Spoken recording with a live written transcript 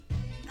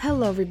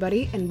Hello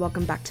everybody and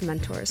welcome back to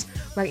Mentors.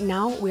 Right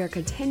now we are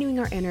continuing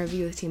our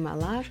interview with Tima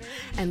Alaj,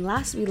 and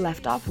last we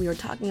left off we were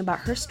talking about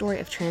her story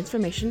of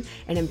transformation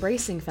and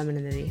embracing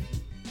femininity.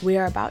 We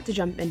are about to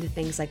jump into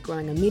things like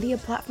growing a media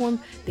platform,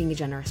 being a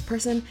generous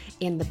person,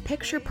 and the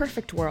picture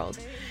perfect world.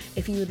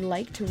 If you would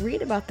like to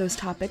read about those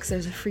topics,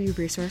 there's a free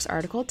resource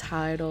article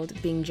titled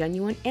Being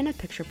Genuine in a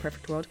Picture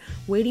Perfect World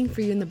waiting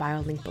for you in the bio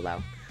link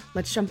below.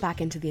 Let's jump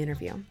back into the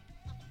interview.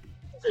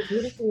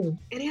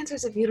 It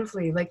answers it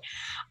beautifully. Like,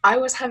 I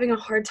was having a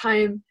hard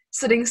time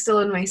sitting still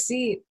in my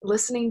seat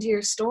listening to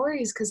your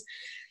stories because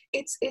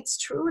it's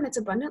true and it's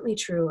abundantly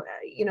true.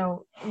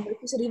 Like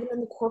you said, even in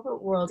the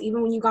corporate world,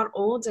 even when you got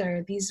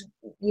older, these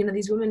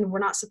women were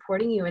not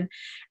supporting you. And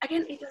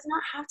again, it does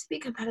not have to be a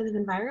competitive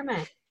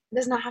environment. It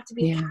does not have to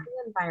be a catty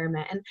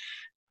environment.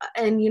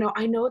 And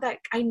I know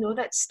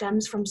that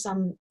stems from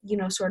some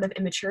sort of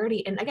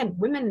immaturity. And again,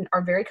 women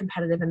are very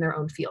competitive in their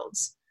own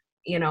fields.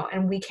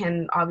 And we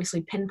can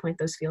obviously pinpoint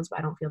those fields, but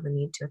I don't feel the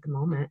need to at the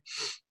moment.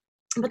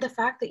 But the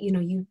fact that,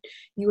 you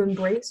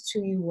embraced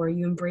who you were,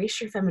 you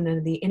embraced your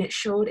femininity, and it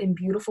showed in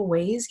beautiful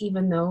ways,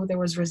 even though there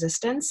was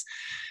resistance,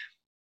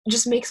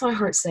 just makes my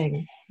heart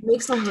sing.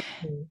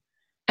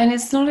 And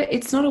it's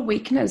not a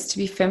weakness to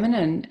be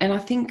feminine. And I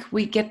think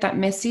we get that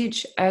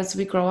message as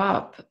we grow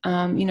up.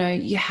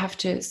 You have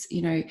to,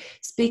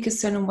 speak a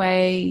certain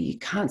way. You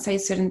can't say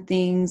certain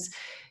things.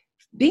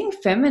 Being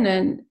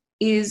feminine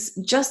is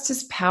just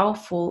as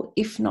powerful,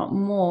 if not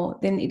more,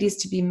 than it is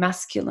to be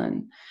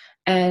masculine.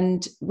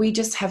 And we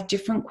just have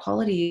different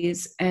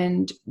qualities,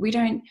 and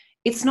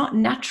it's not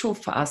natural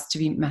for us to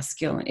be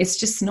masculine. It's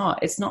just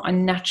not. It's not a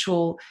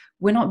natural,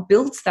 we're not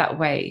built that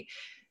way.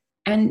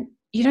 And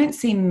you don't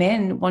see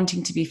men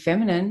wanting to be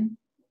feminine.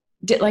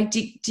 Do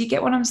you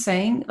get what I'm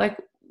saying? Like,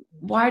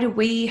 why do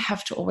we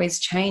have to always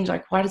change?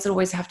 Like, why does it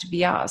always have to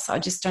be us? I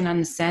just don't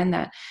understand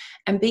that.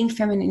 And being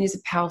feminine is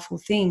a powerful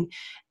thing.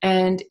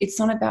 And it's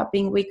not about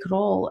being weak at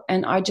all.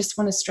 And I just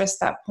want to stress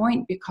that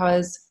point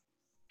because,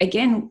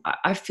 again,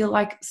 I feel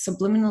like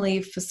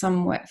subliminally for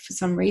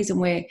some reason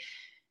where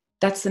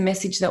that's the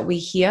message that we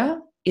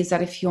hear is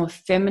that if you're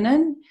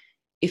feminine,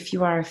 if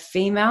you are a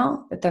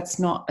female, that's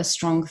not a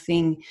strong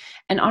thing.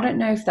 And I don't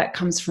know if that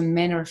comes from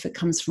men or if it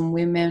comes from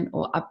women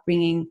or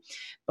upbringing,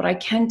 but I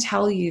can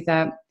tell you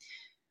that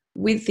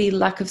with the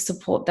lack of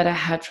support that I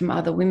had from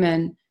other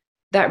women,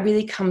 that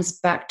really comes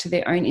back to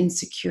their own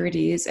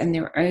insecurities and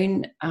their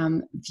own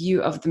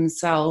view of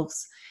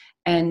themselves.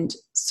 And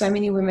so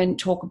many women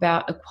talk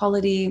about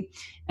equality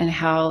and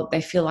how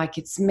they feel like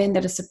it's men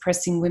that are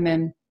suppressing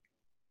women.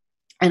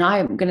 And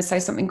I'm going to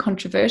say something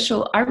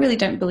controversial. I really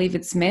don't believe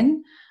it's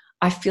men.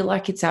 I feel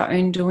like it's our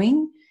own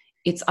doing.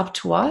 It's up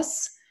to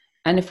us.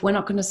 And if we're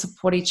not going to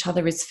support each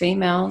other as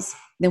females,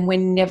 then we're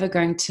never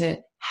going to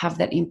have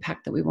that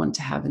impact that we want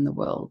to have in the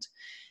world.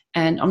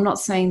 And I'm not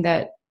saying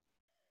that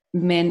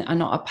men are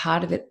not a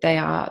part of it. They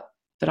are,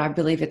 but I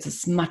believe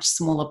it's a much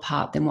smaller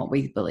part than what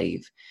we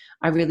believe.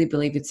 I really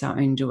believe it's our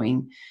own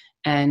doing.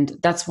 And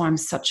that's why I'm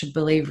such a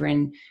believer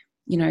in,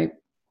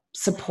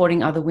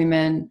 supporting other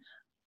women.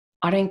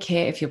 I don't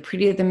care if you're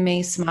prettier than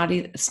me,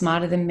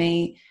 smarter than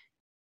me.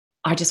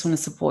 I just want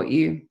to support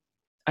you.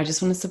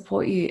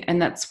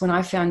 And that's when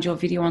I found your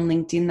video on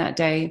LinkedIn that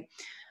day.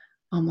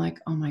 I'm like,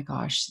 oh my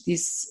gosh,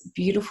 this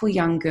beautiful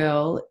young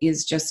girl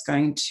is just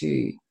going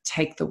to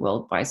take the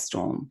world by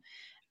storm.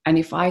 And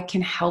if I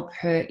can help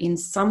her in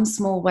some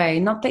small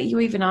way, not that you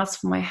even asked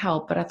for my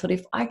help, but I thought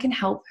if I can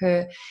help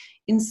her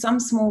in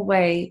some small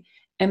way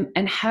and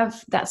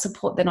have that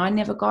support that I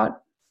never got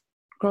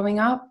growing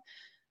up,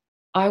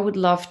 I would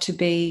love to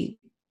be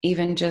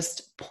even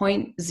just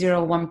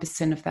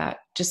 0.01% of that,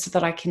 just so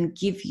that I can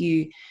give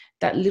you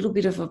that little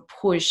bit of a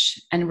push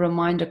and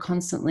reminder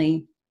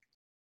constantly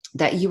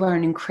that you are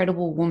an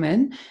incredible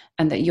woman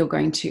and that you're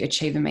going to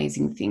achieve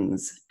amazing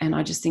things. And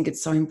I just think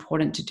it's so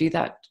important to do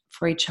that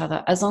for each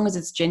other, as long as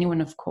it's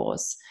genuine, of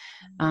course.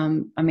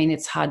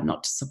 It's hard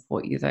not to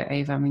support you though,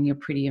 Ava. You're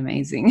pretty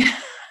amazing.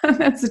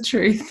 That's the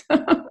truth.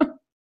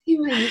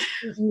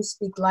 You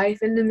speak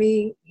life into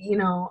me.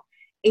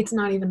 It's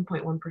not even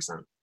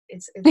 0.1%.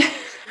 It's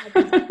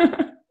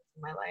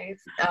my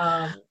life.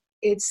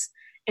 It's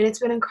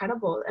been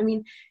incredible.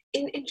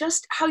 In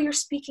just how you're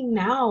speaking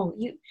now,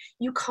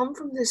 you come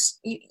from this.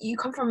 You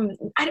come from.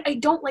 I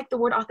don't like the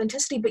word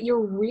authenticity, but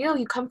you're real.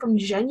 You come from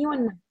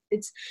genuine.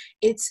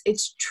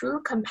 It's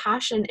true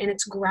compassion, and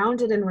it's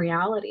grounded in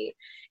reality.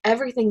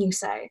 Everything you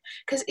say,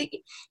 because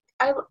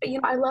I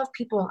love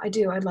people. I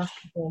do. I love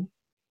people.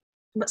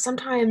 But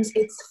sometimes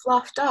it's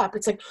fluffed up.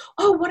 It's like,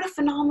 oh, what a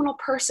phenomenal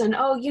person.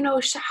 Oh,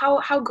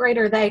 how great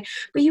are they?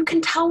 But you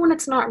can tell when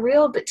it's not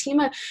real. But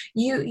Tima,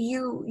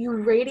 you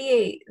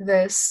radiate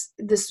this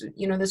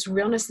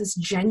realness, this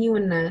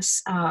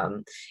genuineness,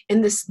 and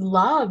this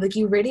love. Like,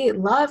 you radiate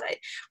love.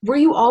 Were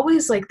you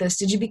always like this?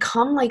 Did you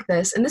become like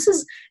this? And this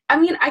is,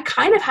 I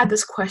kind of had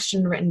this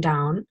question written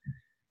down,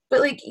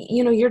 but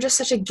you're just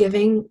such a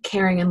giving,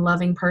 caring, and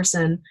loving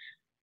person.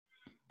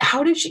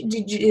 How did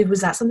you,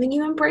 was that something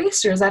you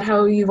embraced, or is that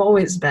how you've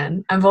always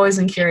been? I've always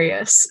been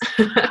curious.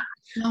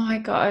 Oh my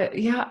God.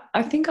 Yeah,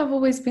 I think I've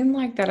always been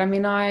like that. I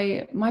mean,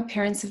 my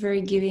parents are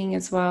very giving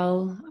as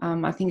well.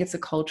 I think it's a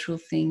cultural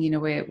thing,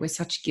 we're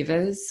such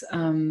givers.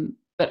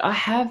 But I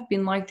have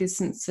been like this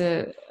since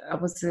I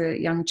was a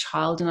young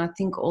child. And I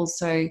think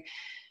also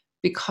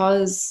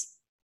because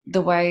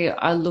the way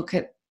I look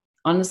at,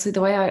 honestly,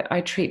 the way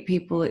I treat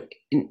people,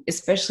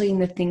 especially in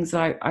the things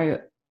that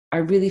I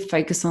really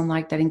focus on,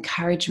 like that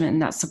encouragement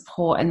and that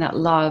support and that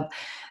love,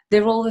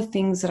 they're all the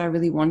things that I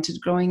really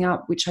wanted growing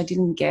up, which I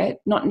didn't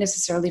get, not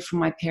necessarily from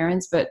my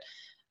parents, but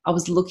I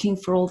was looking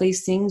for all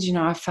these things.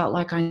 I felt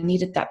like I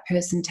needed that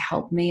person to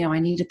help me, or I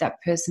needed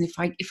that person.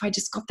 If I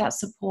just got that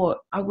support,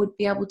 I would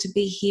be able to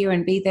be here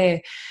and be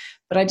there.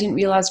 But I didn't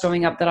realize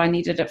growing up that I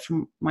needed it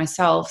from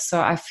myself.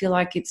 So I feel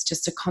like it's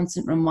just a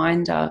constant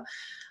reminder.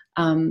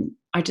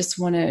 I just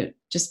want to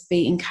just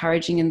be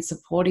encouraging and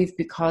supportive,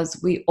 because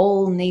we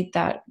all need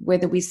that,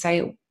 whether we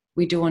say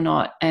we do or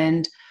not.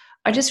 And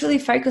I just really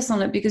focus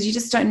on it, because you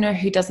just don't know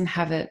who doesn't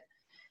have it.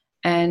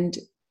 And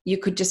you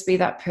could just be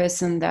that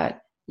person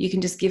that you can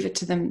just give it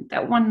to them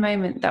that one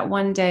moment, that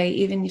one day,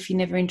 even if you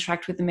never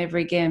interact with them ever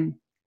again.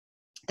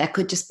 That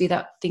could just be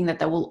that thing that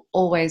will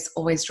always,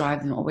 always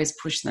drive them, always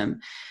push them.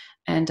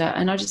 And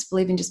I just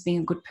believe in just being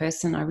a good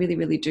person. I really,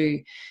 really do.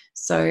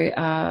 So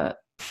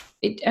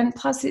and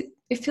plus it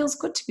feels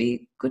good to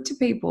be good to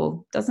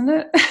people, doesn't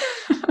it?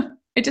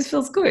 It just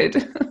feels good.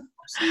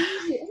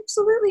 Absolutely,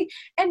 absolutely.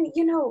 And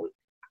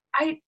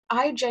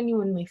I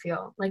genuinely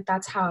feel like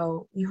that's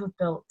how you have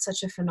built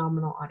such a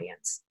phenomenal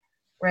audience,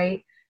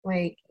 right?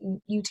 Like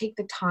you take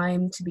the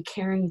time to be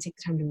caring, you take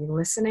the time to be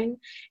listening,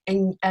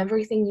 and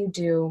everything you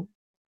do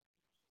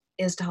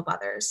is to help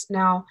others.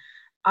 Now,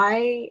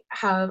 I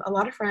have a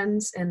lot of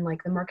friends in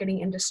like the marketing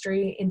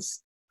industry, and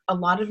a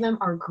lot of them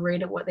are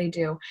great at what they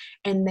do,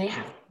 and they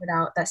have figured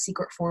out that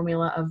secret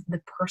formula of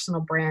the personal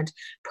brand.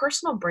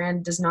 Personal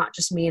brand does not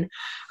just mean,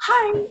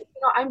 hi,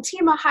 I'm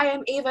Tima. Hi,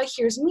 I'm Ava.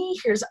 Here's me.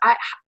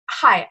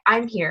 Hi,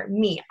 I'm here.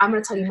 Me. I'm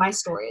going to tell you my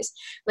stories.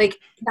 Like,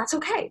 that's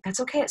okay. That's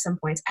okay at some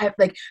points.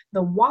 Like,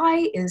 the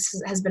why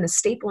has been a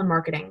staple in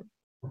marketing.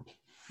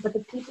 But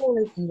the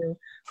people like you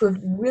who have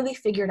really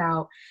figured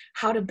out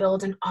how to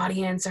build an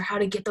audience or how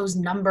to get those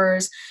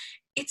numbers,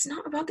 it's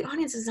not about the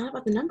audience. It's not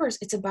about the numbers.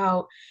 It's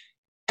about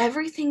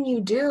everything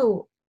you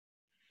do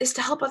is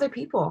to help other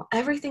people.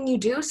 Everything you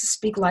do is to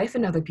speak life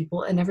in other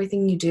people, and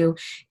everything you do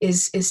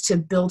is to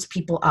build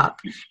people up.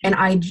 And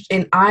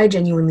I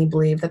genuinely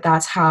believe that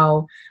that's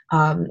how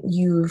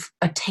you've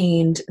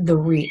attained the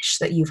reach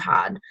that you've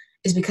had,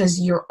 is because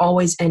you're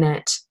always in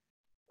it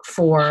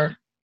for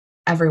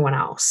everyone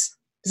else.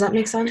 Does that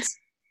make sense?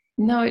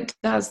 No, it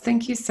does.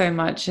 Thank you so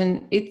much.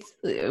 And it's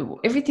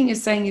everything you're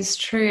saying is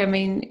true. I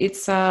mean,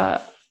 it's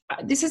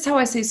this is how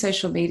I see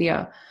social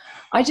media.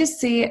 I just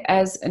see it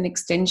as an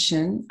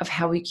extension of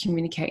how we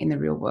communicate in the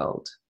real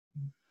world.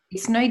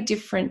 It's no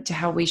different to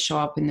how we show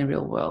up in the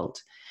real world.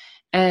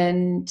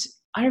 And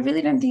I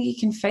really don't think you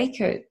can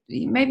fake it.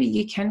 Maybe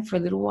you can for a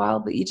little while,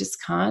 but you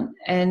just can't.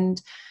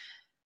 And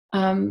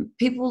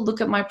people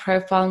look at my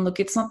profile and look,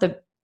 it's not the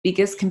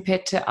biggest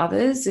compared to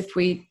others, if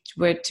we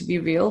were to be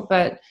real,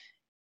 but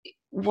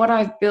what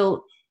I've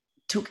built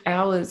took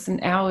hours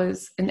and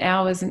hours and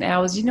hours and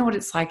hours. You know what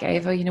it's like,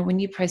 Ava, when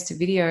you post a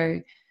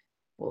video,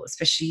 well,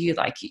 especially you,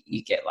 like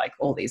you get like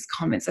all these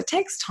comments. It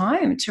takes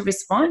time to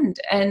respond,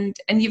 and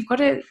you've got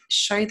to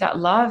show that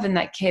love and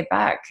that care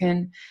back.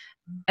 And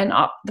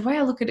the way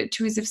I look at it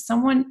too is, if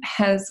someone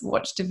has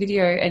watched a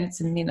video and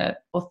it's a minute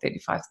or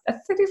 35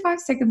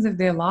 seconds of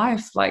their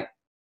life, like,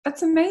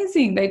 that's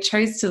amazing. They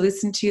chose to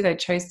listen to you. They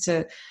chose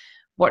to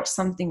watch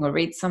something or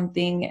read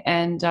something.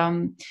 And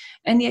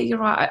yeah, you're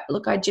right.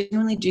 Look, I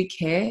genuinely do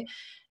care.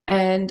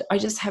 And I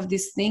just have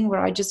this thing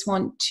where I just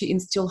want to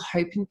instill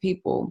hope in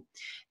people.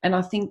 And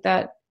I think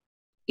that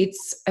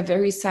it's a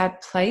very sad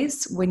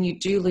place when you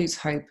do lose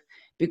hope,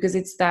 because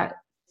it's that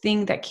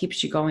thing that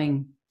keeps you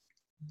going,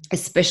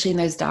 especially in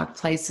those dark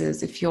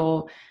places. If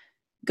you're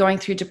going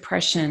through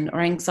depression or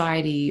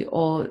anxiety,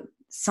 or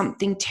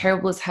something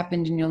terrible has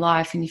happened in your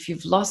life, and if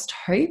you've lost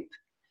hope,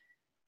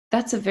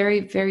 that's a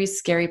very, very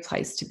scary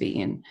place to be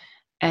in.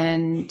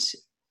 And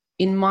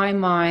in my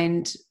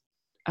mind,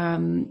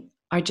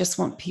 I just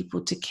want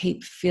people to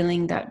keep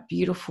feeling that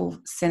beautiful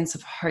sense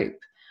of hope.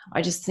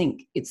 I just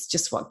think it's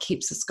just what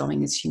keeps us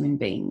going as human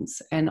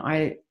beings. And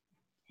I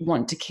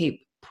want to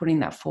keep putting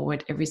that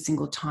forward every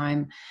single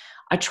time.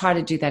 I try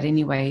to do that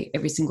anyway,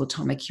 every single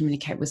time I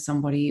communicate with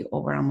somebody,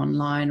 or where I'm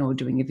online or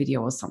doing a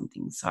video or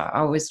something. So I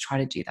always try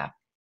to do that.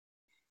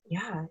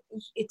 Yeah,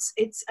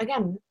 it's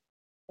again,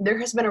 there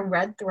has been a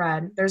red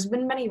thread. There's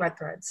been many red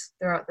threads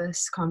throughout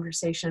this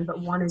conversation,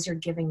 but one is your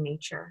giving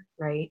nature,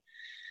 right?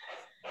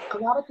 A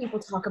lot of people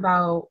talk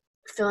about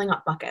filling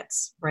up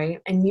buckets, right?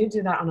 And you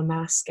do that on a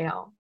mass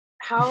scale.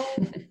 How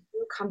do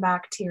you come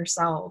back to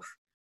yourself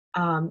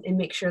and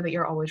make sure that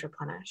you're always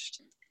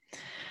replenished?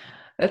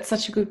 That's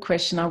such a good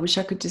question. I wish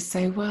I could just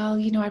say, well,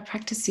 I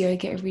practice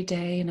yoga every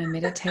day, and I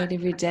meditate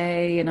every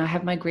day, and I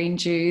have my green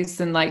juice,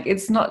 and like,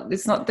 it's not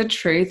the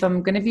truth.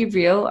 I'm going to be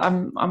real.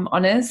 I'm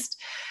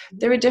honest.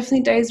 there are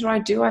definitely days where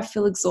I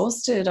feel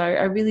exhausted.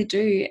 I really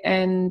do.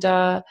 And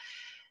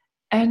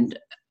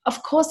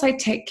of course I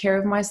take care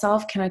of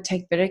myself. Can I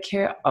take better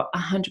care?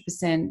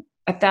 100%,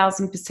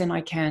 1,000%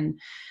 I can.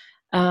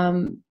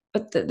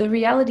 But the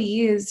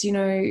reality is, you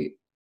know,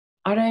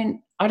 I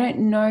don't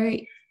know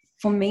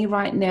for me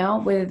right now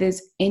whether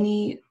there's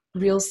any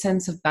real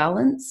sense of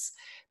balance,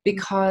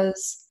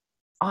 because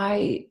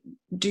I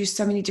do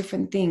so many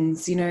different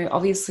things. You know,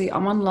 obviously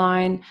I'm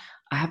online,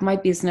 I have my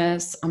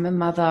business, I'm a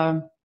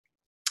mother,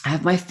 I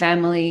have my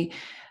family,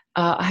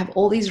 I have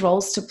all these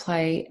roles to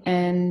play,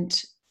 and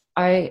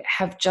I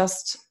have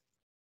just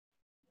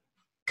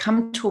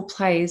come to a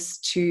place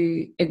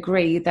to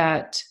agree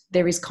that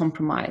there is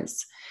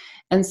compromise.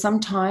 And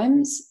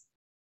sometimes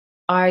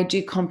I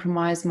do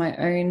compromise my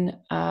own,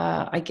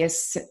 I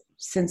guess,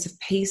 sense of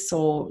peace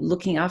or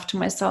looking after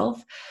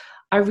myself.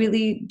 I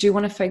really do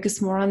want to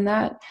focus more on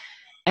that.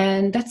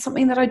 And that's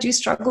something that I do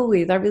struggle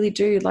with. I really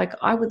do. Like,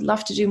 I would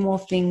love to do more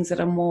things that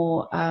are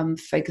more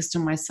focused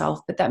on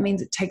myself, but that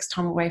means it takes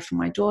time away from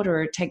my daughter,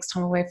 or it takes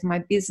time away from my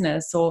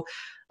business, or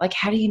like,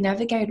 how do you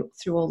navigate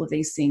through all of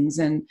these things?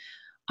 And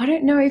I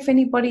don't know if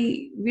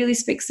anybody really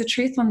speaks the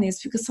truth on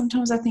this, because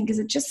sometimes I think, is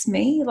it just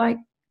me? Like,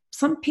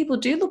 some people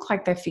do look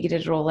like they figured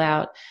it all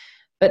out,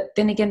 but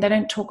then again, they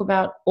don't talk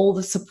about all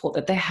the support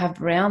that they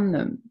have around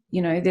them.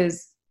 You know,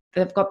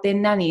 they've got their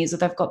nannies, or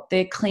they've got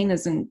their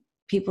cleaners and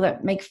people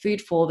that make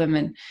food for them.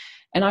 And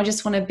I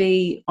just want to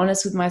be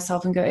honest with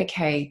myself and go,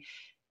 okay,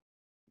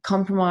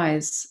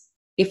 compromise.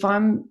 If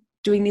I'm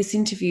doing this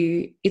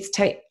interview,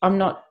 I'm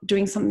not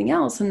doing something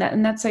else, and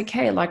that's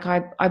okay. Like,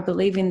 I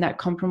believe in that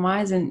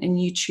compromise, and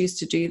you choose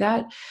to do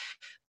that.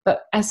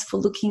 But as for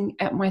looking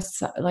at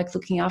myself, like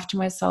looking after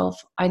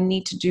myself, I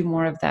need to do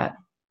more of that.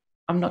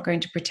 I'm not going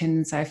to pretend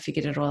and say I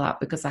figured it all out,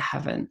 because I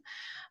haven't.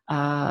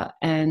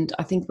 And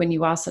I think when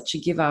you are such a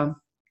giver,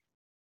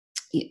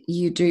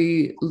 you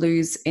do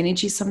lose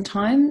energy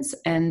sometimes,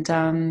 and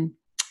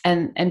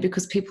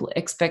because people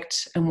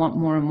expect and want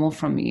more and more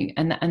from you,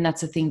 and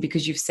that's the thing,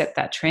 because you've set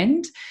that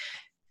trend.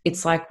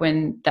 It's like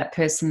when that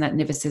person that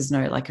never says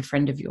no, like a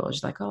friend of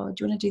yours, like, oh,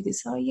 do you want to do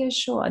this? Oh yeah,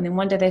 sure. And then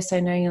one day they say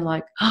no, and you're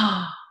like,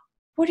 oh,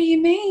 what do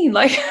you mean?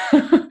 Like,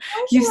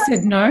 you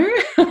said no.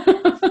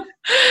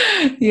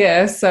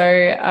 Yeah.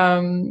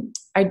 So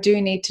I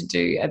do need to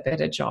do a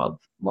better job.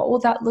 What will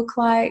that look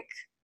like?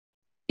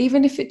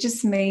 Even if it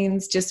just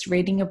means just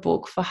reading a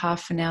book for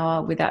half an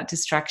hour without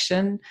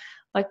distraction,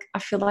 like, I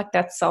feel like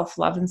that's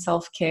self-love and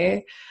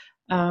self-care.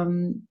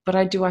 But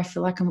I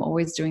feel like I'm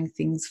always doing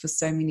things for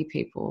so many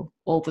people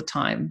all the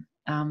time.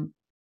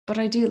 But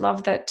I do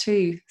love that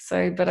too.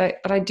 So, but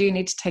I do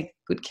need to take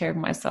good care of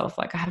myself.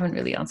 Like, I haven't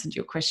really answered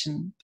your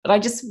question, but I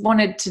just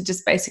wanted to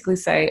just basically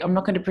say, I'm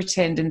not going to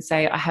pretend and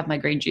say I have my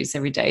green juice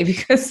every day,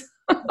 because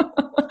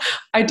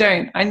I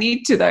don't. I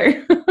need to, though.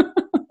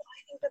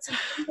 That's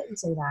important that you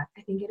say that.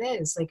 I think it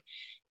is. Like,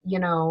 you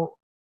know,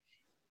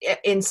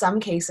 in some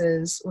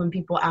cases, when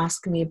people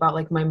ask me about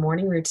like my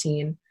morning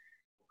routine,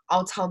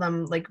 I'll tell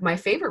them like my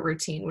favorite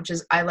routine, which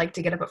is I like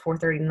to get up at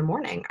 4:30 in the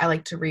morning. I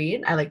like to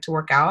read. I like to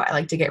work out. I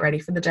like to get ready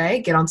for the day,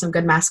 get on some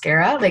good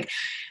mascara. Like,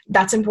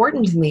 that's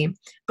important to me.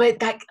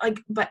 But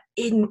but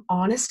in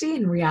honesty,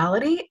 in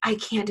reality, I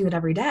can't do it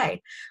every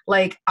day.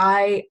 Like,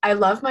 I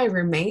love my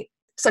roommate.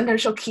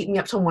 Sometimes she'll keep me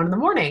up till 1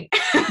 a.m.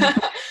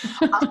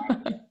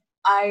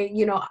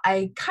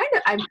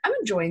 I'm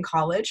enjoying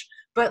college,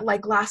 but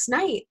like last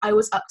night I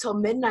was up till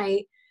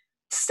midnight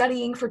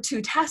studying for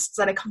 2 tests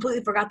that I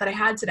completely forgot that I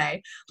had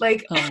today.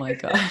 Like, oh my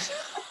God.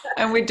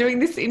 And we're doing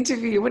this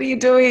interview. What are you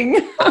doing?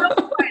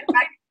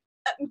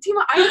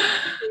 Tima,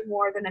 I do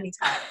more than any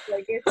time.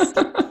 Like, it's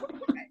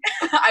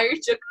I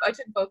took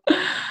both.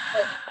 But,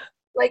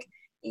 like,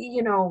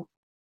 you know,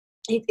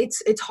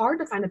 it's hard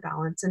to find a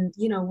balance. And,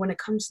 you know, when it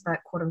comes to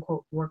that quote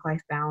unquote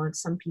work-life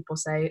balance, some people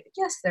say,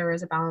 yes, there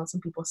is a balance.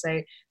 Some people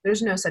say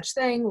there's no such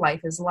thing.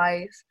 Life is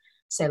life.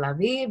 C'est la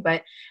vie.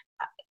 But,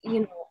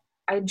 you know,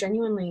 I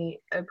genuinely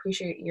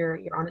appreciate your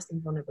honesty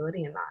and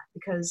vulnerability in that,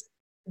 because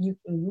we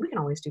can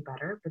always do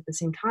better, but at the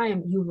same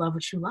time, you love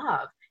what you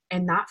love,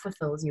 and that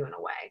fulfills you in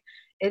a way.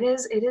 It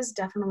is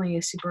definitely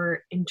a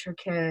super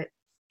intricate,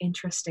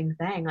 interesting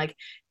thing. Like,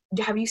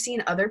 have you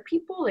seen other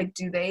people? Like,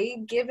 do they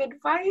give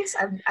advice?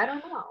 I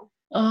don't know.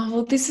 Oh,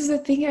 well, this is the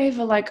thing,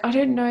 Ava. Like, I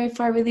don't know if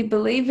I really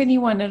believe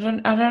anyone.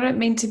 I don't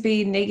mean to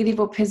be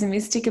negative or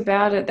pessimistic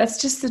about it. That's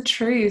just the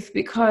truth,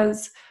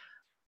 because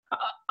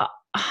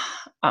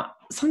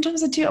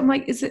sometimes I do. I'm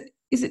like, is it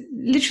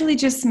literally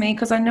just me?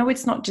 Because I know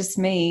it's not just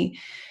me,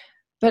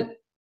 but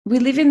we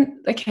live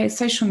in,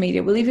 social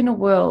media. We live in a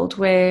world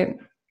where,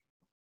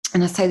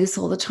 and I say this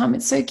all the time,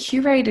 it's so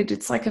curated.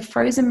 It's like a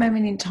frozen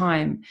moment in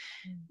time.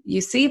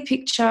 You see a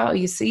picture or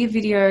you see a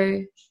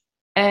video,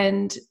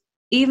 and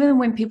even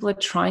when people are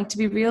trying to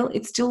be real,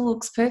 it still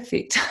looks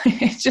perfect.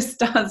 It just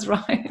does,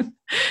 right?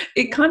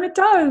 It kind of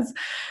does.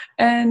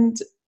 And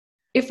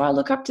if I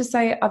look up to,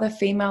 say, other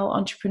female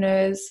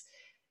entrepreneurs,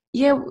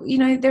 yeah, you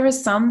know, there are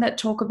some that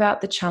talk about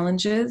the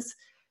challenges,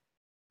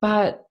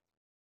 but,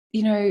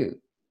 you know,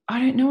 I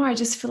don't know. I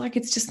just feel like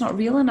it's just not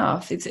real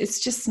enough. It's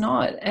just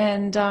not.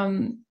 And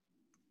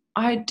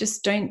I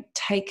just don't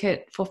take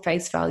it for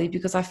face value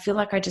because I feel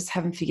like I just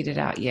haven't figured it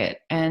out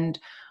yet. And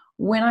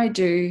when I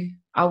do,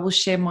 I will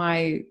share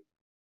my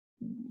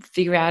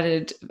figure out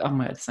it. Oh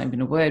my, it's not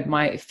even a word.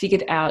 My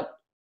figured out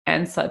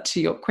answer to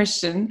your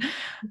question.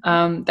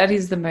 That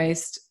is the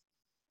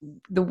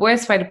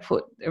worst way to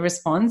put a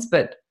response,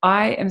 but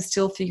I am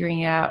still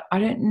figuring out. I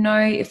don't know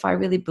if I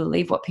really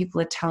believe what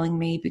people are telling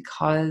me,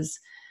 because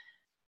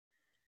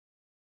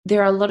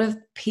there are a lot of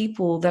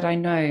people that I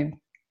know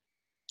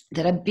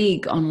that are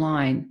big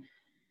online,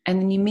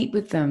 and then you meet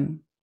with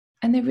them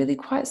and they're really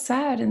quite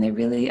sad and they're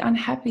really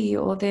unhappy,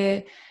 or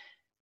they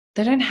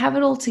don't have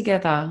it all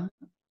together.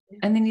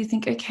 And then you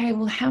think, okay,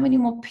 well, how many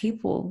more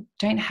people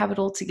don't have it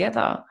all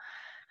together?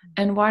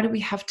 And why do we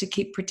have to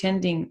keep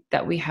pretending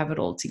that we have it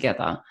all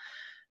together?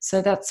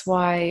 So that's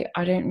why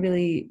I don't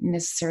really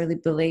necessarily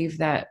believe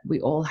that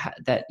we all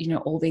that,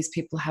 all these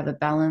people have a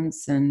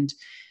balance. And,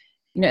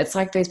 it's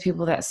like those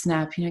people that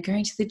snap,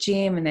 going to the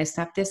gym and they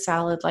snap their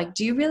salad. Like,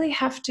 do you really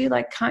have to?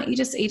 Like, can't you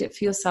just eat it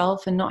for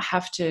yourself and not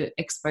have to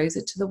expose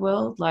it to the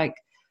world? Like,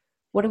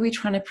 what are we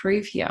trying to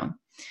prove here?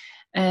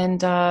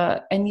 And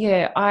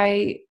yeah,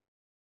 I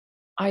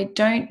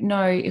don't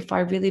know if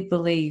I really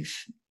believe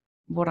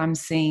what I'm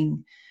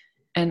seeing.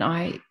 And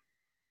I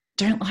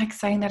don't like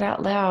saying that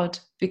out loud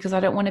because I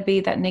don't want to be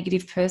that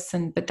negative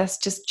person, but that's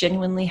just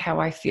genuinely how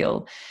I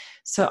feel.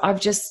 So I've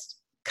just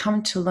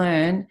come to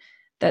learn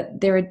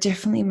that there are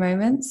definitely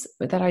moments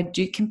that I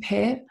do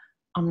compare.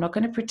 I'm not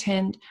going to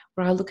pretend,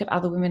 where I look at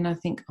other women and I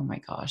think, oh my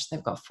gosh,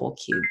 they've got 4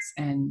 kids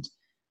and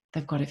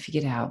they've got it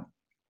figured out.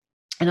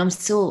 And I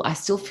still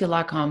feel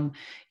like I'm,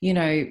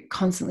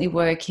 constantly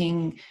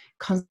working,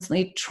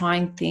 constantly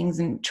trying things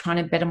and trying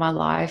to better my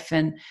life.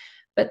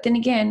 But then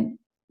again,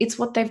 it's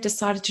what they've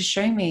decided to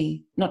show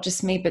me, not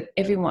just me, but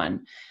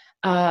everyone.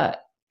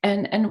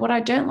 And what I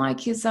don't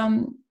like is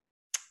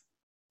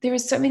there are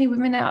so many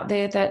women out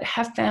there that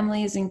have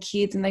families and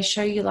kids, and they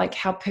show you like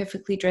how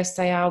perfectly dressed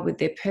they are with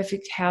their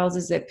perfect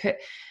houses.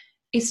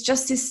 It's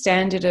just this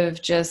standard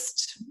of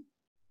just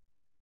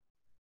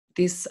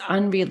this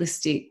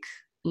unrealistic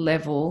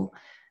level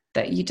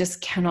that you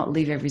just cannot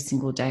live every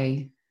single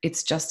day.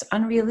 It's just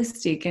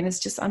unrealistic and it's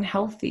just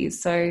unhealthy.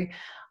 So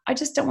I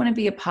just don't want to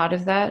be a part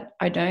of that.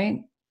 I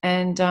don't.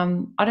 And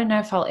I don't know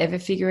if I'll ever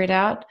figure it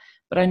out,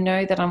 but I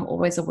know that I'm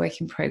always a work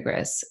in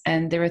progress.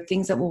 And there are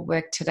things that will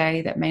work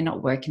today that may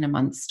not work in a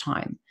month's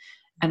time.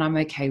 And I'm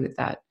okay with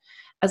that.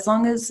 As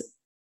long as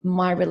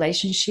my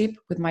relationship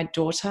with my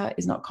daughter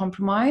is not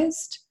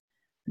compromised,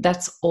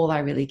 that's all I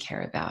really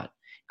care about.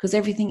 Because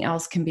everything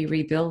else can be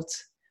rebuilt,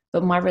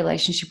 but my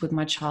relationship with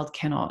my child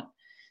cannot.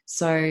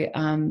 So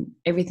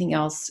everything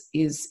else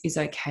is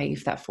okay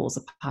if that falls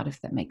apart, if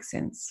that makes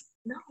sense.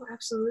 No,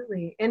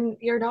 absolutely. And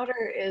your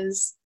daughter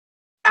is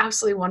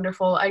absolutely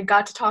wonderful. I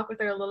got to talk with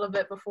her a little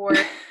bit before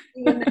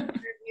even the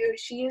interview.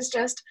 She is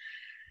just,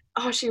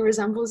 she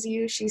resembles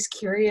you. She's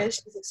curious.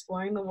 She's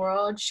exploring the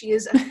world. She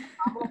is a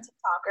phenomenal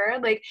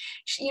TikToker. Like,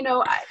 she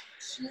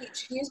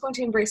is going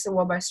to embrace the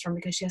world by storm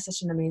because she has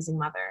such an amazing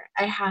mother.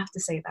 I have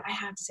to say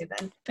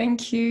that.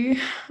 Thank you.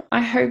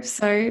 I hope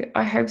so,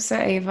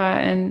 Ava.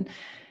 And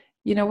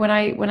when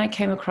I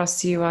came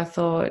across you, I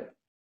thought,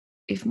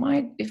 if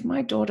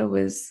my daughter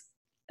was,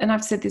 and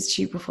I've said this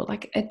to you before,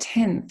 like a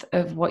 10th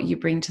of what you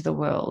bring to the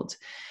world.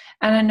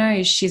 And I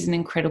know she's an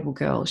incredible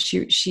girl.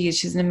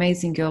 She's an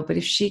amazing girl. But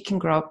if she can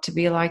grow up to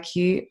be like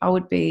you, I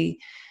would be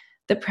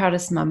the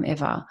proudest mum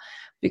ever,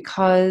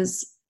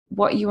 because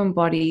what you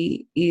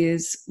embody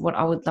is what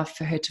I would love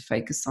for her to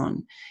focus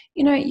on.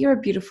 You're a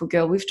beautiful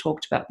girl. We've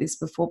talked about this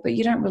before, but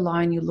you don't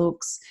rely on your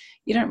looks.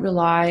 You don't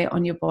rely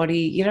on your body.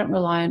 You don't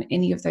rely on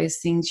any of those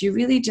things. You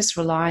really just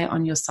rely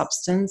on your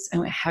substance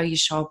and how you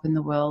show up in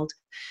the world.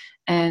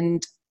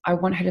 And I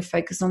want her to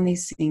focus on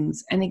these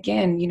things. And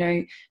again,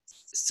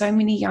 so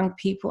many young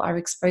people are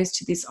exposed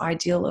to this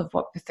ideal of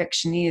what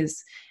perfection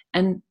is.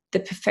 And the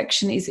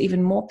perfection is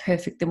even more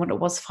perfect than what it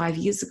was 5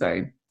 years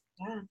ago.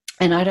 Yeah.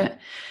 And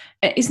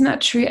isn't that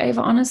true,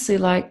 Ava? Honestly,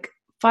 like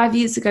 5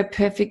 years ago,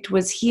 perfect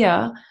was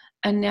here,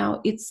 and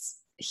now it's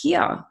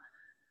here.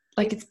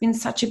 Like, it's been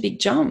such a big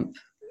jump.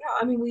 Yeah,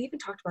 I mean, we even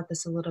talked about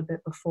this a little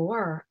bit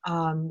before.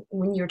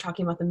 When you were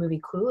talking about the movie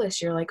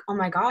Clueless, you're like, oh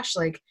my gosh,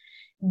 like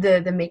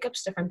the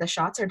makeup's different, the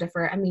shots are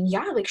different. I mean,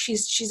 yeah, like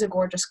she's a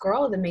gorgeous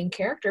girl, the main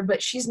character,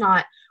 but she's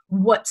not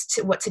what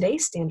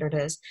today's standard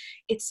is.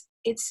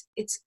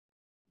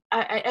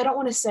 I don't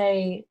want to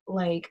say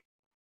like,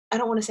 I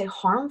don't want to say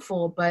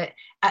harmful, but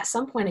at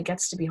some point it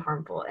gets to be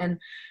harmful. And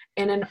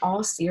in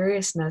all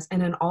seriousness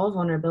and in all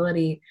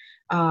vulnerability,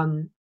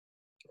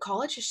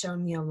 college has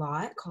shown me a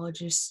lot.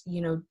 College is,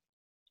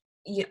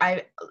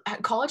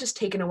 college has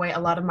taken away a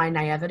lot of my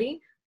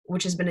naivety,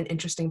 which has been an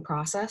interesting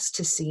process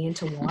to see and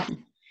to watch.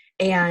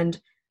 And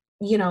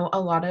a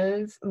lot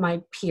of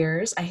my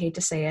peers, I hate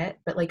to say it,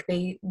 but like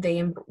they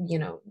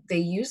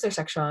use their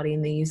sexuality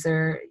and they use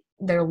their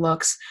their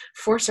looks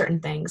for certain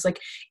things. Like,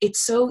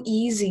 it's so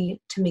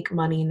easy to make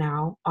money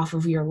now off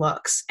of your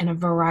looks in a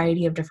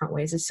variety of different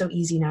ways. It's so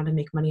easy now to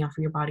make money off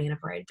of your body in a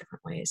variety of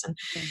different ways. And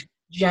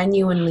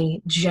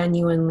genuinely,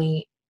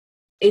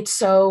 it's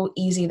so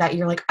easy that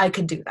you're like, I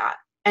could do that.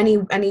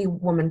 Any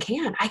woman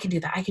can. I can do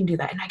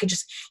that. And I could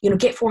just,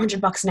 get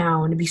 $400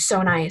 now, and it'd be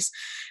so nice.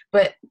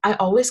 But I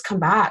always come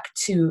back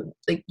to,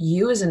 like,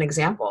 you as an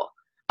example.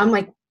 I'm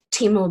like,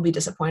 Tima would be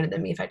disappointed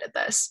in me if I did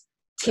this.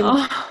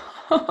 Tima.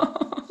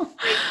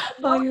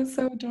 Oh, you're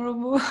so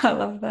adorable. I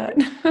love that.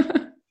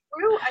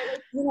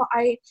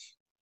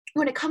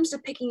 When it comes to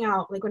picking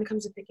out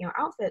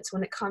outfits,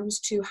 when it comes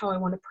to how I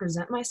want to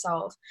present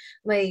myself,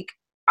 like,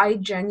 I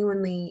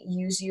genuinely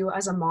use you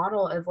as a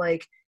model of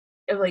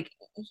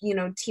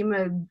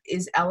Tima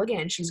is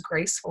elegant, she's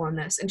graceful in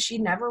this, and she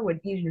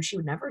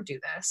would never do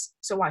this,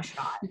 so why should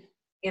I?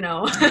 And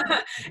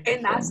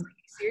that's, like,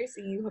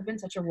 seriously, you have been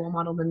such a role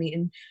model to me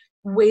in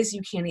ways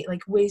you can't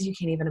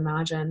even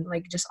imagine,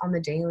 like, just on the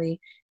daily,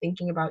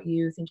 thinking about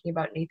you, thinking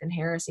about Nathan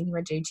Harris, thinking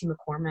about JT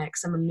McCormick,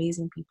 some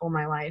amazing people in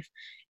my life,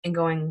 and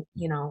going,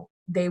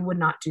 they would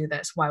not do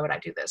this, why would I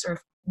do this? Or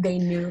if they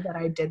knew that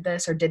I did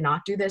this or did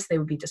not do this, they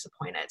would be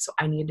disappointed, so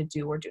I need to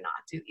do or do not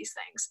do these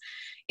things.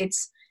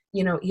 It's,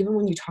 even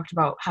when you talked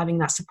about having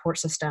that support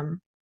system,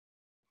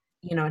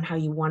 and how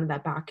you wanted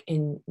that back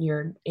in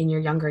your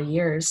younger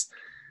years,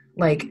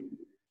 like,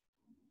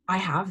 I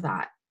have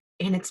that,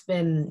 and it's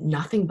been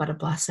nothing but a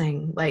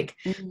blessing. Like,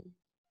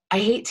 I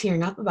hate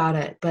tearing up about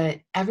it,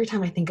 but every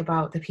time I think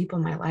about the people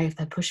in my life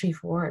that push me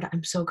forward,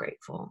 I'm so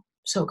grateful.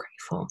 So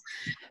grateful.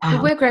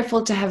 Well, we're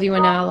grateful to have you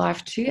in our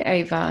life too,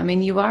 Ava. I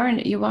mean, you are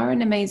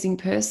an amazing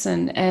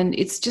person, and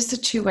it's just a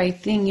two-way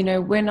thing.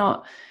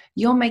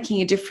 You're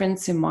making a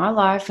difference in my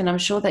life, and I'm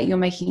sure that you're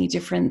making a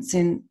difference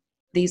in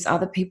these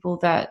other people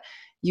that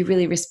you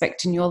really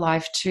respect in your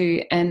life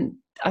too. And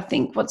I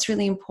think what's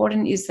really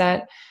important is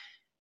that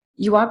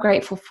you are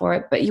grateful for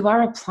it, but you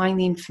are applying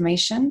the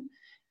information.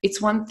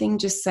 It's one thing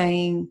just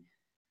saying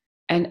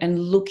and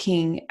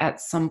looking at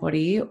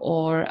somebody,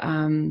 or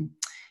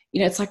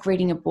it's like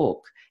reading a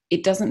book.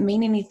 It doesn't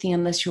mean anything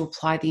unless you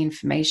apply the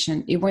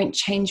information. It won't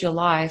change your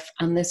life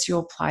unless you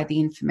apply the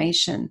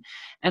information.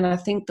 And I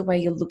think the way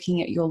you're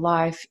looking at your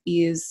life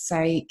is,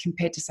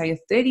 compared to a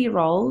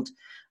 30-year-old,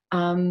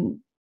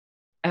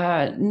 not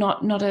a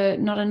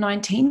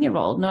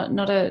 19-year-old,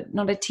 not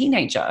a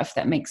teenager, if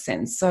that makes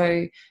sense.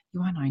 So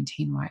you are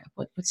 19, right?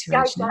 What's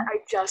your age now? I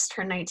just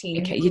turned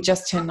 19. Okay, you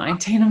just turned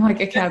 19. I'm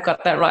like, okay, I've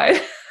got that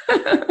right.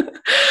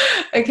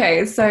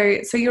 Okay, so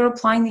you're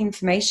applying the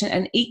information,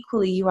 and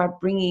equally you are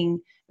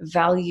bringing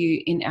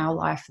value in our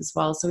life as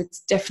well. So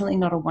it's definitely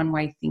not a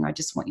one-way thing. I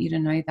just want you to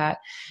know that.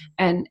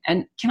 And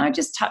can I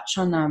just touch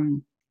on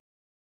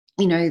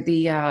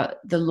the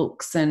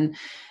looks and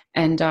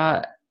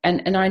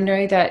I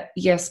know that,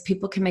 yes,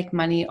 people can make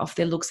money off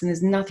their looks, and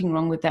there's nothing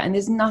wrong with that. And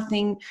there's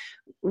nothing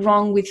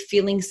wrong with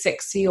feeling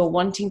sexy or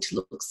wanting to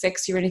look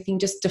sexy or anything.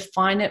 Just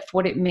define it for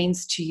what it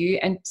means to you.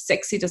 And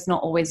sexy does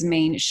not always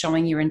mean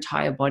showing your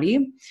entire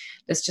body.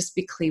 Let's just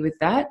be clear with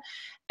that.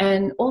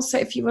 And also,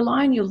 if you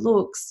rely on your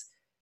looks,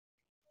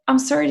 I'm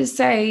sorry to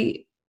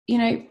say,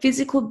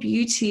 physical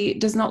beauty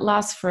does not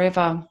last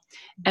forever.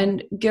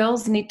 And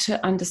girls need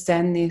to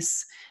understand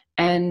this.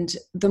 And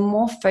the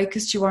more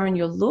focused you are on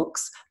your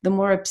looks, the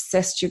more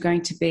obsessed you're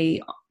going to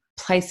be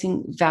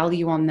placing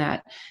value on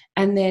that.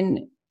 And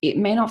then it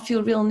may not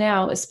feel real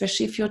now,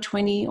 especially if you're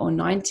 20 or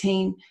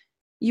 19.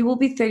 You will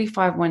be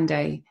 35 one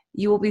day.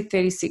 You will be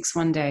 36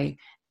 one day.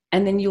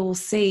 And then you will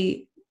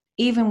see,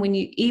 even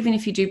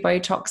if you do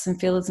Botox and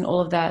fillers and all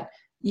of that,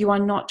 you are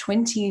not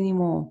 20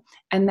 anymore.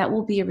 And that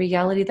will be a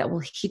reality that will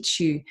hit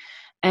you.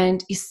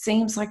 And it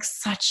seems like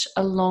such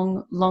a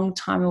long, long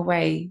time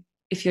away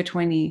if you're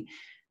 20,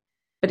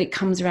 but it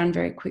comes around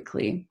very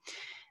quickly.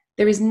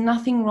 There is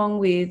nothing wrong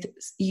with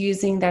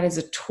using that as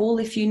a tool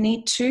if you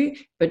need to,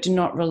 but do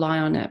not rely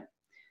on it.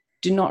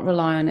 Do not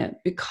rely on it,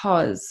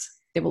 because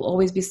there will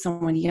always be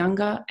someone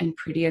younger and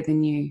prettier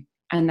than you.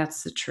 And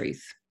that's the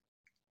truth.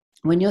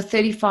 When you're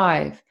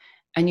 35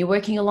 and you're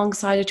working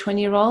alongside a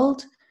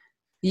 20-year-old,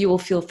 you will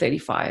feel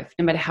 35,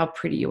 no matter how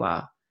pretty you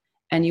are.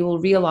 And you will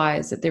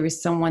realize that there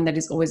is someone that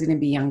is always going to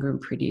be younger and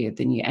prettier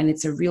than you. And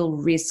it's a real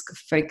risk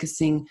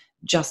focusing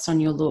just on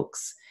your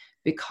looks,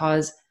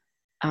 because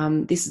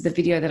this is the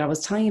video that I was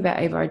telling you about,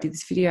 Ava. I did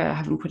this video. I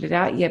haven't put it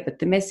out yet, but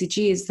the message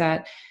is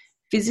that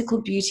physical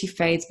beauty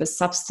fades, but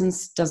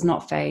substance does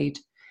not fade.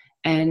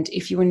 And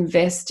if you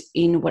invest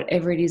in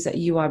whatever it is that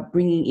you are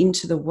bringing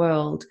into the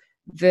world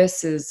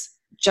versus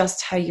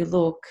just how you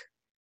look,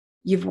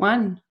 you've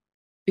won,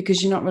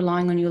 because you're not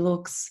relying on your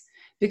looks,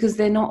 because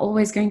they're not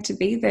always going to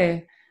be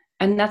there.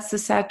 And that's the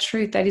sad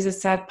truth. That is a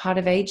sad part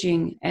of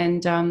aging.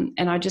 And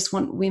I just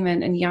want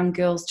women and young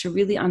girls to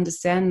really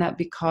understand that,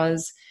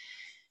 because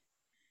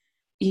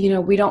we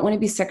don't want to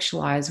be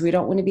sexualized. We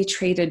don't want to be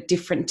treated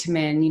different to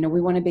men.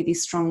 We want to be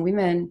these strong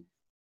women.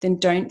 Then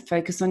don't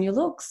focus on your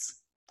looks.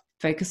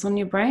 Focus on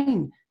your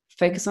brain.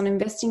 Focus on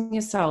investing in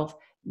yourself.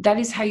 that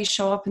is how you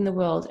show up in the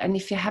world. And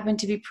if you happen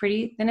to be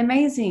pretty, then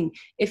amazing.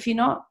 If you're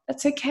not,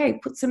 that's okay.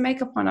 Put some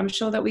makeup on. I'm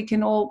sure that we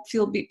can all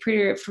feel a bit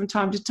prettier from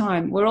time to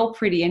time. We're all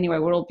pretty anyway.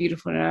 We're all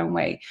beautiful in our own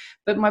way.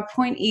 But my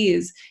point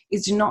is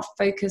do not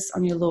focus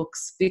on your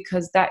looks,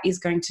 because that is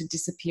going to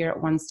disappear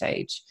at one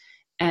stage.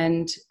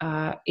 And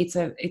it's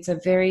a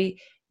very,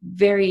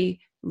 very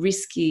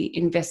risky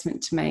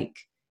investment to make.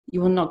 You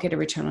will not get a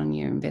return on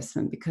your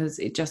investment, because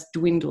it just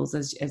dwindles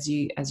as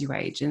you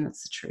age, and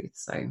that's the truth.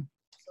 So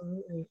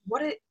absolutely.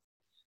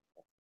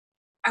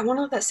 I want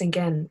to let that sink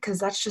in, because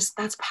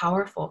that's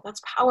powerful.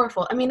 That's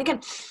powerful. I mean,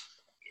 again,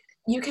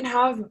 you can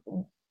have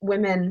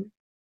women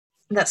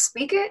that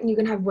speak it, and you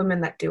can have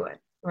women that do it,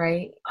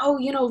 right? Oh,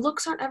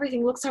 looks aren't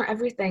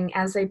everything,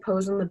 as they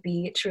pose on the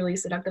beach really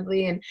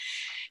seductively. And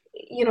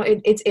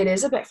it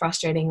is a bit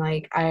frustrating.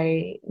 Like,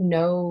 I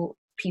know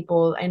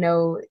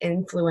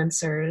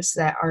influencers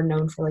that are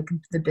known for like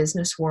the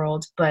business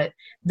world, but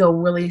they'll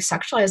really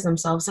sexualize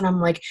themselves, and I'm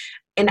like,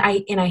 and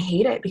I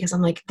hate it, because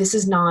I'm like, this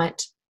does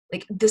not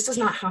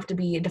have to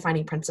be a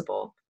defining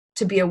principle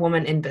to be a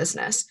woman in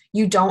business.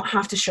 You don't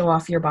have to show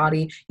off your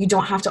body. You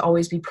don't have to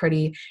always be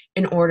pretty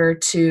in order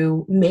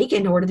to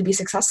be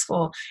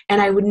successful.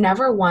 And I would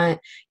never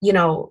want,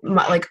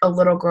 like a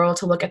little girl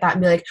to look at that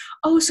and be like,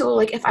 oh, so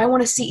like if I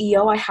want a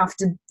CEO, I have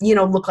to,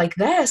 look like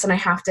this, and I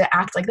have to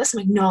act like this.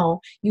 I'm like,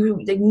 no,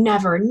 you like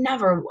never.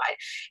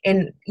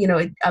 And,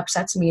 it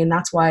upsets me. And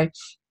that's why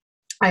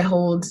I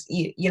hold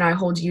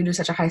you to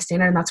such a high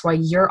standard, and that's why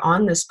you're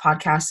on this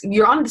podcast.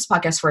 You're on this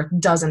podcast for a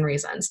dozen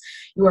reasons.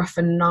 You are a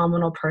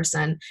phenomenal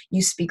person.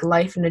 You speak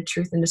life and the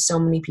truth into so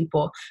many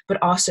people,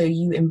 but also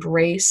you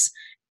embrace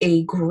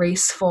a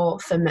graceful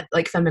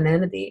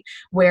femininity,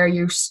 where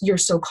you're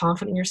so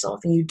confident in yourself,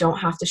 and you don't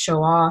have to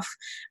show off.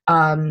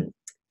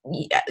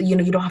 You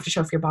don't have to show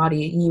off your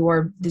body. You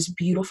are this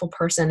beautiful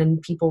person, and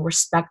people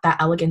respect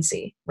that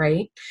elegancy,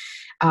 right?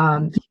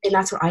 And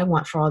that's what I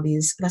want for all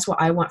these. That's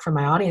what I want for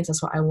my audience.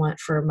 That's what I want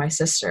for my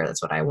sister.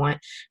 That's what I want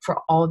for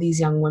all these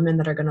young women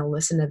that are going to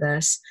listen to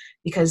this,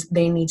 because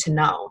they need to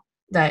know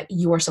that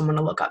you are someone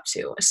to look up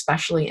to,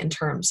 especially in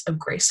terms of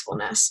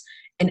gracefulness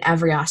in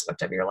every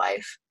aspect of your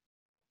life.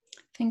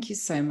 Thank you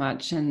so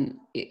much. And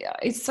it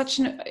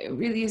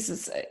really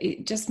is,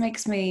 it just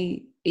makes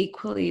me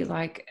equally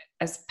like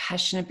as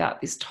passionate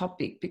about this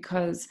topic,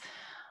 because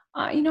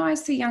I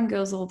see young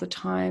girls all the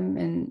time,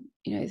 and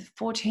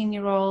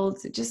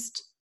 14-year-olds, they're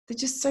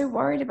just so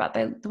worried about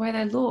the way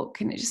they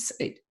look, and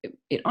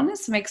it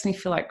honestly makes me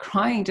feel like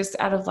crying, just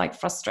out of like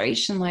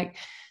frustration. Like,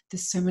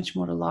 there's so much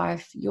more to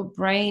life. Your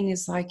brain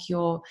is like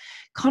your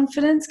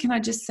confidence. Can I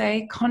just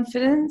say,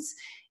 confidence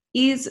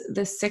is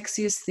the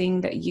sexiest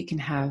thing that you can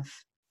have.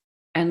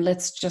 And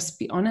let's just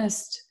be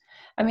honest.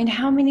 I mean,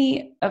 how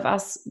many of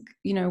us,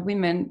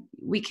 women,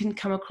 we can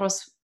come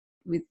across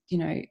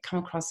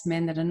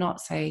men that are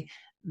not, say,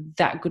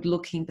 that good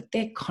looking, but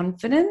their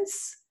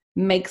confidence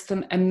makes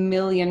them a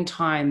million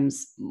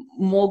times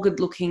more good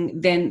looking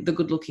than the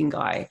good looking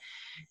guy.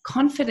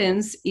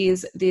 Confidence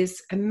is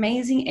this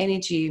amazing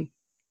energy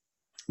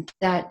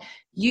that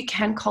you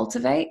can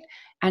cultivate,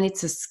 and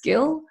it's a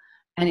skill,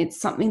 and it's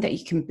something that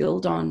you can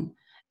build on.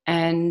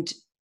 And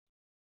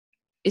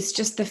it's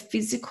just the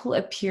physical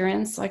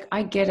appearance. Like,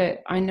 I get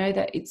it. I know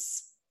that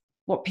it's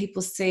what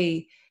people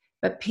see,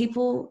 but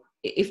people,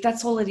 if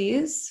that's all it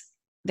is,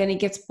 then it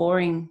gets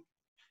boring.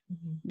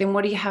 Mm-hmm. Then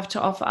what do you have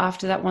to offer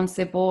after that once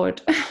they're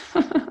bored?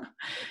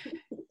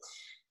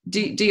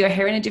 do your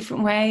hair in a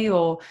different way,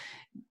 or,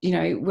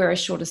 wear a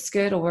shorter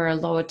skirt or wear a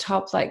lower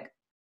top? Like,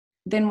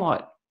 then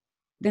what?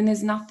 Then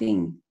there's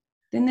nothing.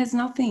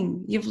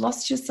 You've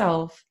lost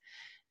yourself.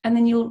 And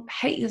then you'll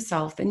hate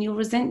yourself, and you'll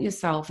resent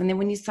yourself. And then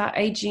when you start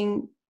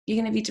aging, you're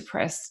going to be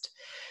depressed.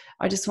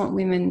 I just want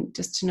women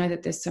just to know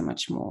that there's so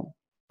much more.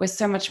 We're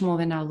so much more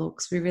than our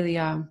looks. We really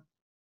are.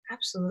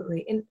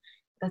 Absolutely. And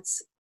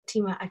that's,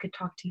 Tima, I could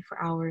talk to you for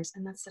hours,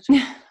 and that's such a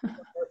note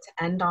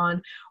to end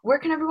on. Where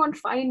can everyone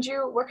find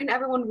you? Where can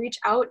everyone reach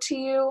out to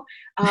you?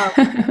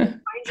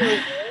 Find your work?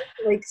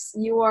 Like,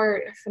 you are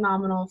a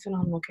phenomenal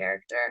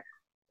character.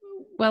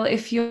 Well,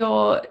 if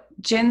your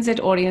Gen Z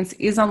audience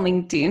is on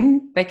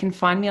LinkedIn, they can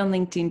find me on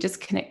LinkedIn. Just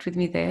connect with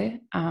me there,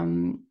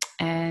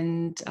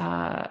 and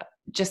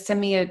just send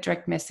me a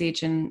direct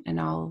message, and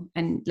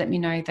let me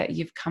know that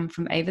you've come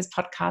from Ava's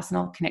podcast, and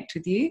I'll connect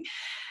with you.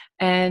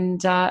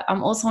 And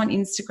I'm also on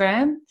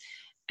Instagram,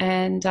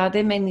 and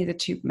they're mainly the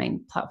two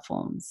main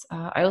platforms.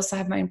 I also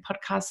have my own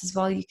podcast as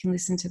well. You can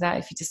listen to that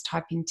if you just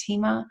type in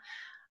Tima.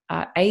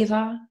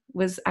 Ava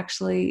was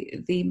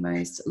actually the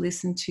most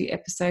listened to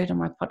episode on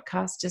my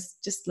podcast.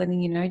 Just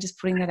letting you know, just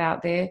putting that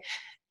out there.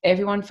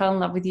 Everyone fell in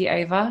love with you,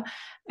 Ava.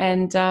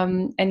 And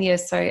yeah,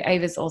 so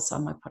Ava's also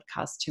on my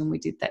podcast too. And we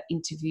did that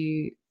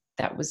interview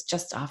that was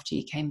just after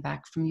you came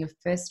back from your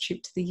first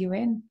trip to the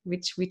UN,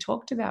 which we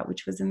talked about,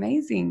 which was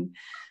amazing.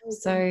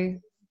 So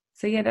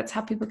yeah, that's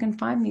how people can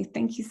find me.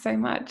 Thank you so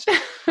much.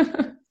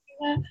 Thank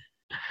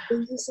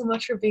you so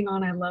much for being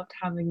on. I loved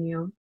having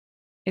you.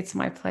 It's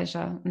my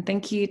pleasure. And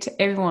thank you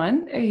to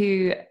everyone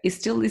who is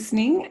still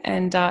listening,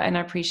 and I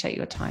appreciate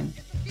your time.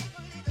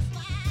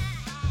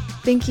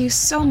 Thank you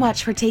so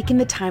much for taking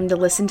the time to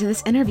listen to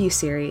this interview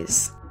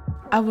series.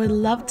 I would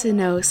love to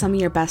know some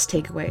of your best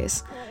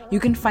takeaways. You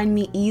can find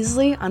me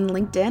easily on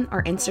LinkedIn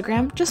or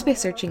Instagram just by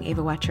searching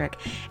Ava Wettrick,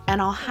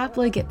 and I'll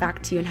happily get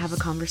back to you and have a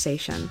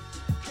conversation.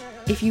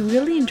 If you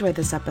really enjoyed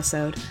this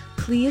episode,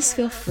 please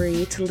feel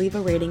free to leave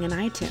a rating in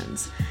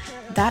iTunes.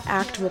 That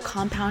act will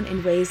compound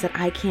in ways that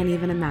I can't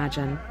even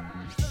imagine.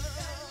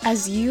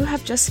 As you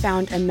have just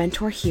found a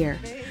mentor here,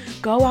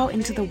 go out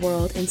into the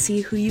world and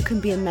see who you can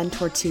be a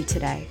mentor to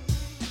today.